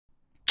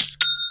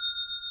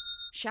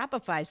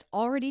Shopify's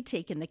already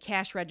taken the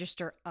cash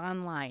register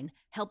online,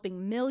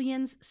 helping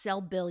millions sell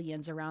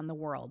billions around the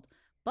world.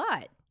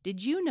 But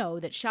did you know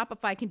that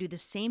Shopify can do the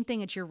same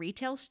thing at your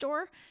retail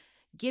store?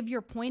 Give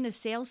your point of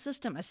sale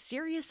system a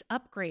serious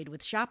upgrade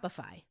with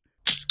Shopify.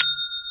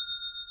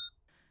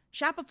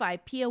 Shopify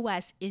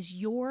POS is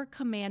your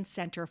command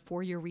center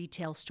for your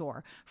retail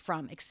store.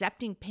 From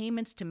accepting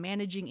payments to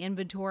managing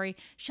inventory,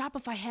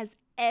 Shopify has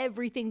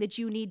everything that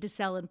you need to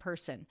sell in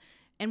person.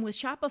 And with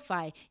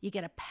Shopify, you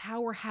get a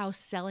powerhouse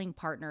selling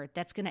partner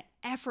that's going to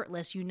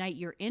effortlessly unite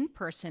your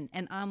in-person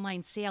and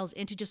online sales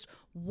into just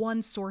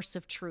one source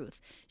of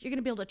truth. You're going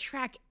to be able to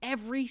track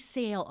every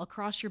sale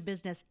across your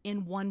business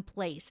in one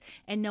place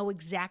and know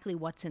exactly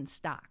what's in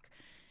stock.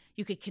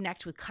 You could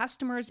connect with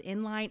customers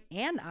inline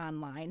and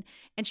online.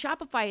 And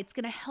Shopify, it's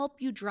going to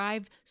help you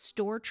drive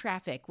store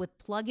traffic with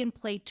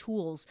plug-and-play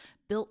tools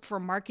built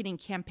for marketing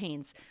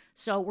campaigns.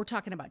 So we're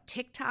talking about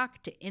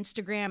TikTok to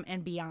Instagram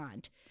and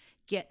beyond.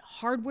 Get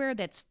hardware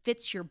that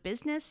fits your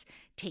business,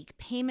 take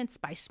payments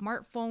by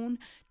smartphone,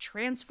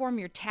 transform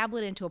your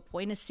tablet into a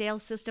point-of-sale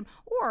system,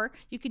 or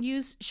you can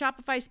use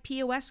Shopify's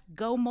POS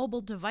Go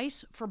mobile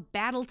device for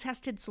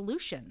battle-tested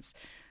solutions.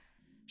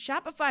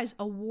 Shopify's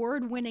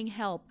award-winning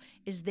help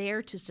is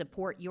there to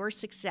support your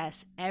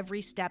success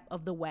every step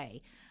of the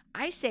way.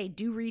 I say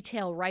do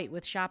retail right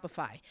with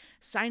Shopify.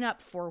 Sign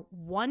up for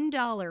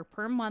 $1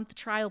 per month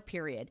trial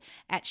period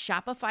at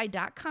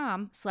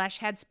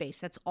shopify.com/headspace.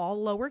 That's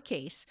all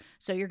lowercase.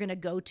 So you're going to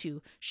go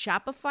to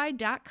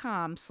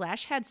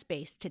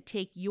shopify.com/headspace to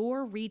take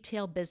your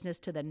retail business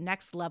to the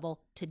next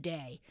level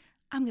today.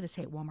 I'm going to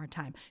say it one more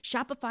time.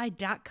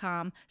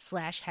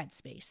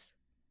 Shopify.com/headspace.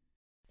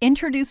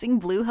 Introducing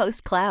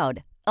Bluehost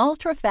Cloud,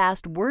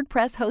 ultra-fast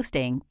WordPress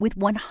hosting with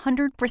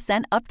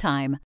 100%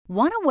 uptime.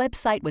 Want a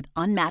website with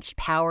unmatched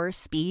power,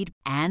 speed,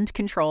 and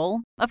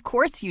control? Of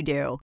course you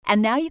do.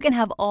 And now you can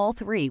have all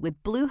three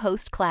with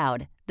Bluehost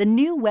Cloud, the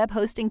new web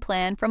hosting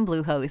plan from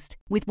Bluehost.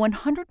 With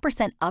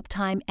 100%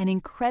 uptime and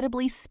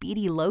incredibly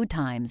speedy load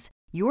times,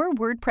 your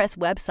WordPress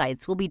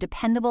websites will be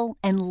dependable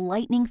and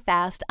lightning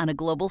fast on a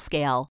global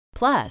scale.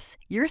 Plus,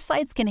 your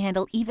sites can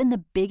handle even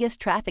the biggest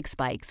traffic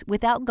spikes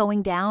without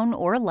going down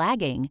or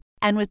lagging.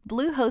 And with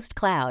Bluehost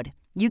Cloud,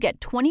 you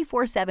get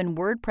 24/7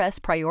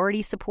 WordPress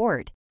priority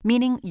support,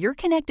 meaning you're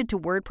connected to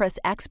WordPress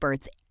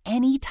experts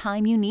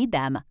anytime you need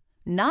them.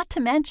 Not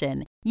to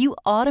mention, you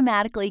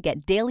automatically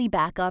get daily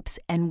backups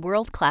and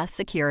world-class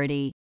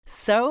security.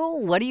 So,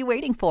 what are you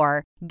waiting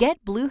for?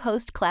 Get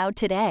Bluehost Cloud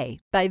today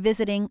by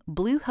visiting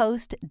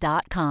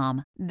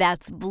Bluehost.com.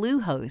 That's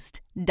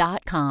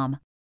Bluehost.com.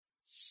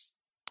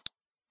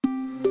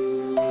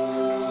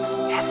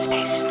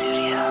 Headspace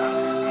Studios.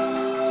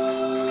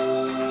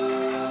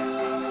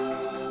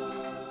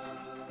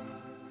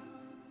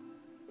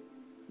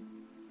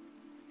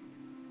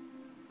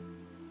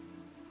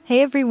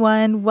 Hey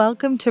everyone,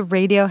 welcome to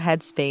Radio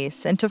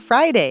Headspace and to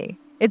Friday.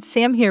 It's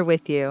Sam here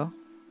with you.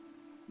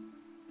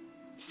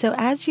 So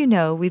as you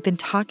know, we've been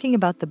talking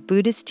about the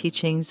Buddhist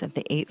teachings of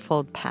the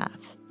Eightfold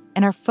Path.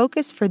 And our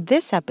focus for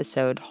this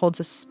episode holds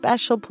a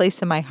special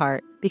place in my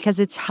heart because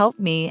it's helped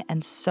me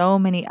and so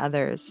many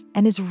others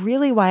and is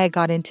really why I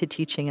got into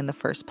teaching in the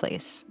first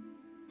place.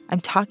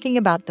 I'm talking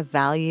about the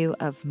value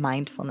of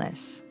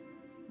mindfulness.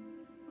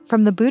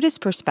 From the Buddhist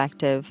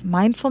perspective,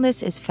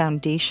 mindfulness is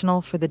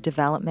foundational for the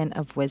development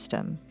of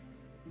wisdom.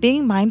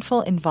 Being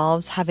mindful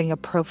involves having a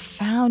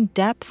profound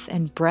depth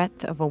and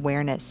breadth of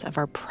awareness of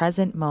our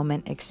present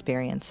moment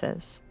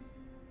experiences.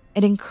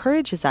 It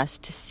encourages us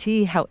to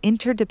see how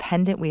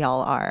interdependent we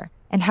all are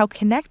and how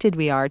connected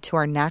we are to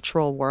our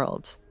natural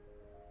world.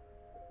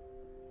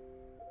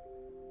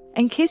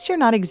 In case you're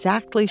not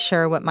exactly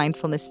sure what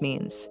mindfulness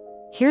means,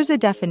 here's a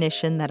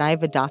definition that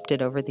I've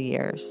adopted over the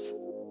years.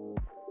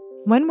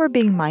 When we're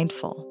being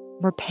mindful,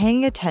 we're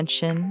paying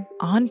attention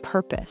on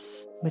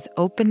purpose with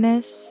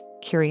openness,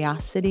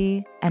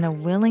 curiosity, and a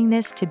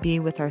willingness to be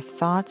with our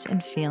thoughts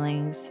and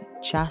feelings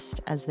just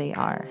as they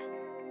are.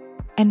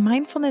 And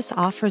mindfulness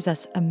offers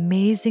us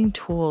amazing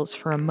tools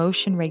for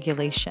emotion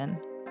regulation,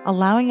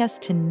 allowing us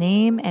to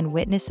name and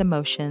witness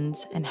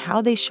emotions and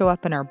how they show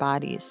up in our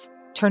bodies,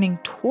 turning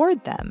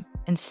toward them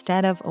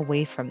instead of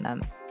away from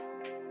them.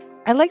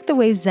 I like the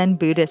way Zen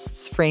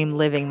Buddhists frame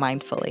living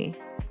mindfully.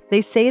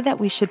 They say that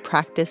we should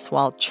practice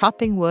while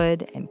chopping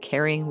wood and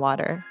carrying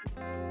water.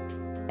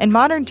 In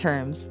modern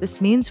terms, this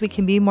means we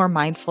can be more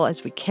mindful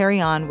as we carry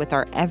on with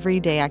our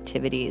everyday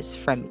activities,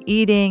 from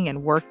eating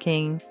and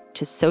working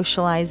to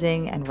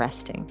socializing and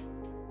resting.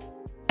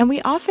 And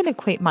we often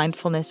equate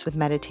mindfulness with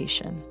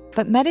meditation,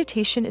 but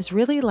meditation is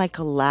really like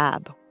a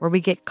lab where we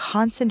get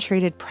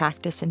concentrated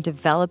practice in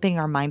developing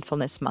our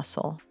mindfulness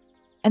muscle.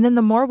 And then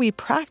the more we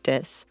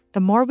practice, the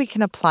more we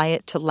can apply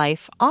it to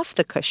life off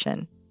the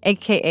cushion,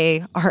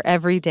 aka our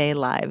everyday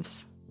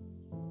lives.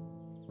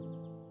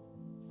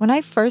 When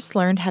I first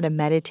learned how to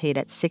meditate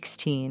at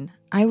 16,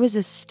 I was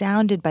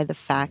astounded by the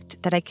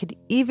fact that I could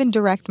even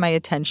direct my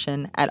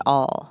attention at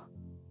all.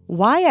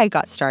 Why I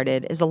got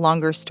started is a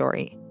longer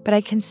story, but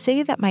I can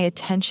say that my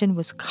attention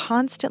was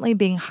constantly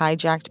being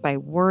hijacked by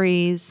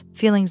worries,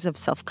 feelings of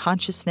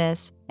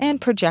self-consciousness,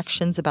 and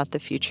projections about the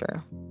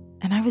future.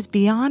 And I was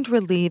beyond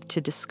relieved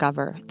to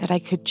discover that I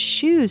could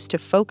choose to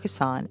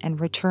focus on and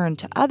return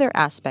to other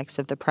aspects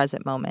of the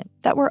present moment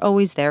that were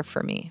always there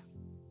for me.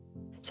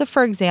 So,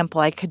 for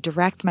example, I could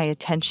direct my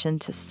attention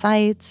to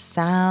sights,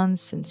 sounds,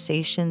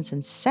 sensations,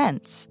 and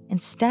scents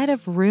instead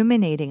of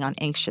ruminating on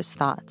anxious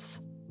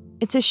thoughts.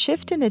 It's a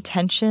shift in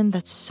attention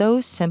that's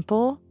so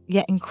simple,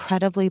 yet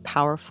incredibly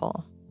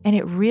powerful. And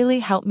it really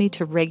helped me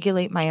to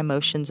regulate my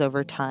emotions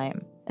over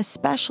time,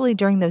 especially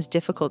during those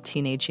difficult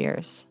teenage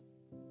years.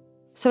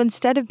 So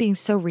instead of being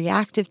so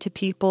reactive to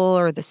people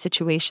or the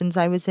situations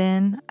I was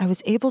in, I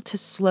was able to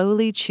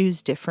slowly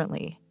choose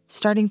differently,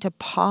 starting to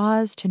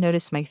pause to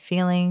notice my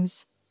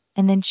feelings,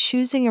 and then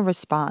choosing a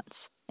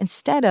response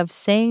instead of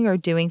saying or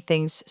doing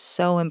things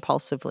so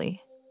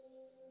impulsively.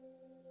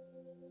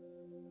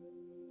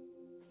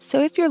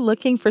 So if you're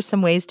looking for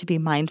some ways to be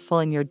mindful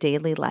in your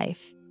daily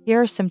life,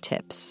 here are some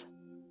tips.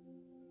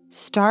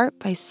 Start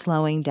by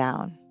slowing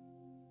down.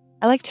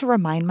 I like to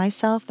remind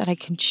myself that I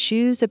can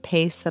choose a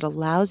pace that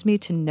allows me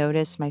to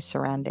notice my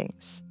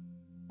surroundings.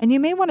 And you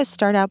may want to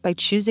start out by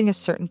choosing a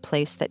certain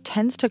place that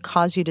tends to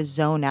cause you to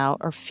zone out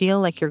or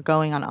feel like you're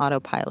going on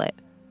autopilot.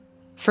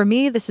 For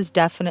me, this is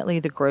definitely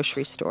the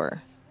grocery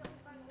store.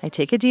 I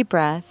take a deep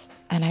breath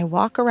and I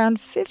walk around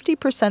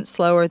 50%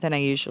 slower than I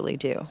usually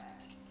do.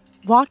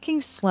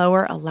 Walking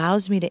slower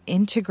allows me to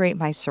integrate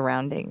my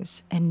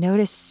surroundings and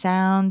notice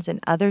sounds and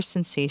other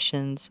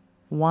sensations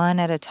one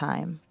at a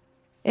time.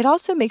 It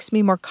also makes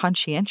me more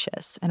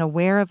conscientious and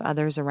aware of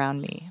others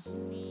around me.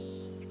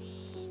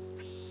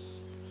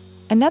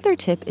 Another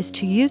tip is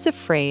to use a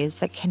phrase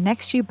that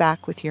connects you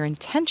back with your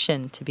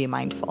intention to be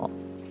mindful.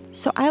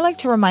 So I like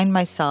to remind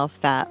myself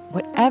that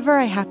whatever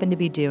I happen to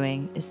be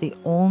doing is the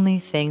only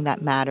thing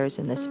that matters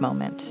in this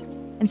moment.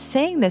 And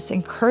saying this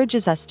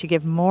encourages us to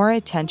give more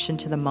attention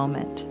to the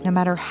moment, no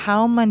matter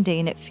how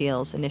mundane it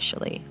feels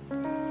initially.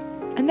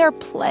 And there are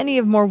plenty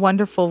of more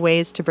wonderful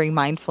ways to bring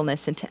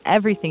mindfulness into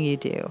everything you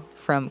do,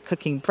 from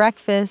cooking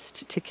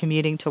breakfast to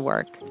commuting to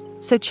work.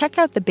 So check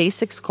out the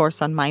basics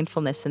course on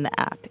mindfulness in the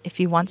app if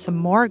you want some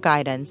more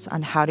guidance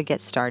on how to get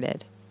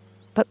started.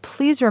 But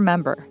please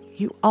remember,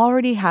 you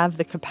already have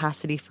the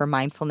capacity for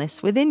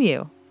mindfulness within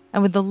you.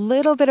 And with a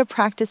little bit of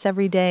practice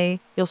every day,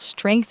 you'll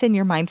strengthen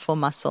your mindful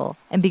muscle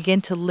and begin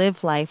to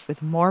live life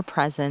with more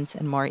presence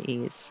and more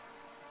ease.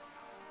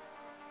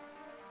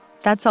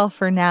 That's all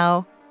for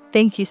now.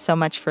 Thank you so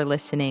much for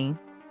listening.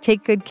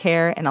 Take good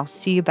care, and I'll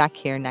see you back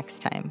here next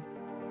time.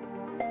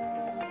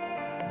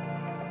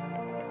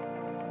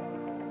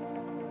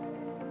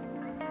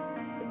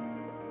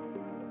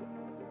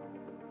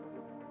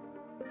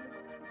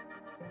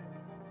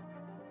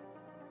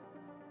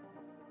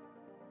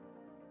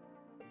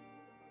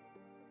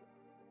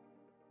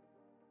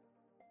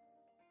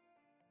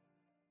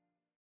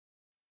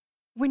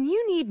 When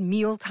you need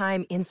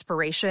mealtime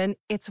inspiration,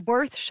 it's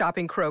worth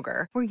shopping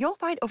Kroger, where you'll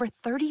find over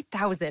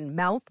 30,000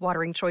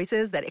 mouth-watering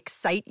choices that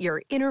excite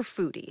your inner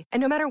foodie.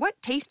 And no matter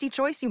what tasty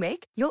choice you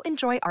make, you'll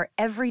enjoy our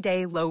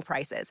everyday low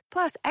prices,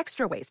 plus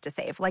extra ways to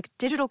save, like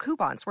digital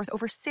coupons worth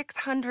over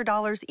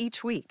 $600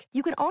 each week.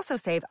 You can also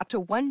save up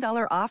to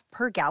 $1 off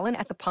per gallon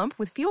at the pump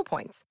with fuel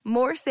points.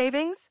 More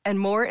savings and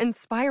more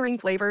inspiring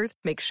flavors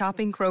make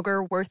shopping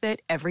Kroger worth it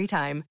every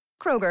time.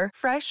 Kroger,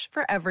 fresh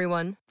for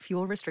everyone.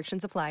 Fuel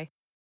restrictions apply.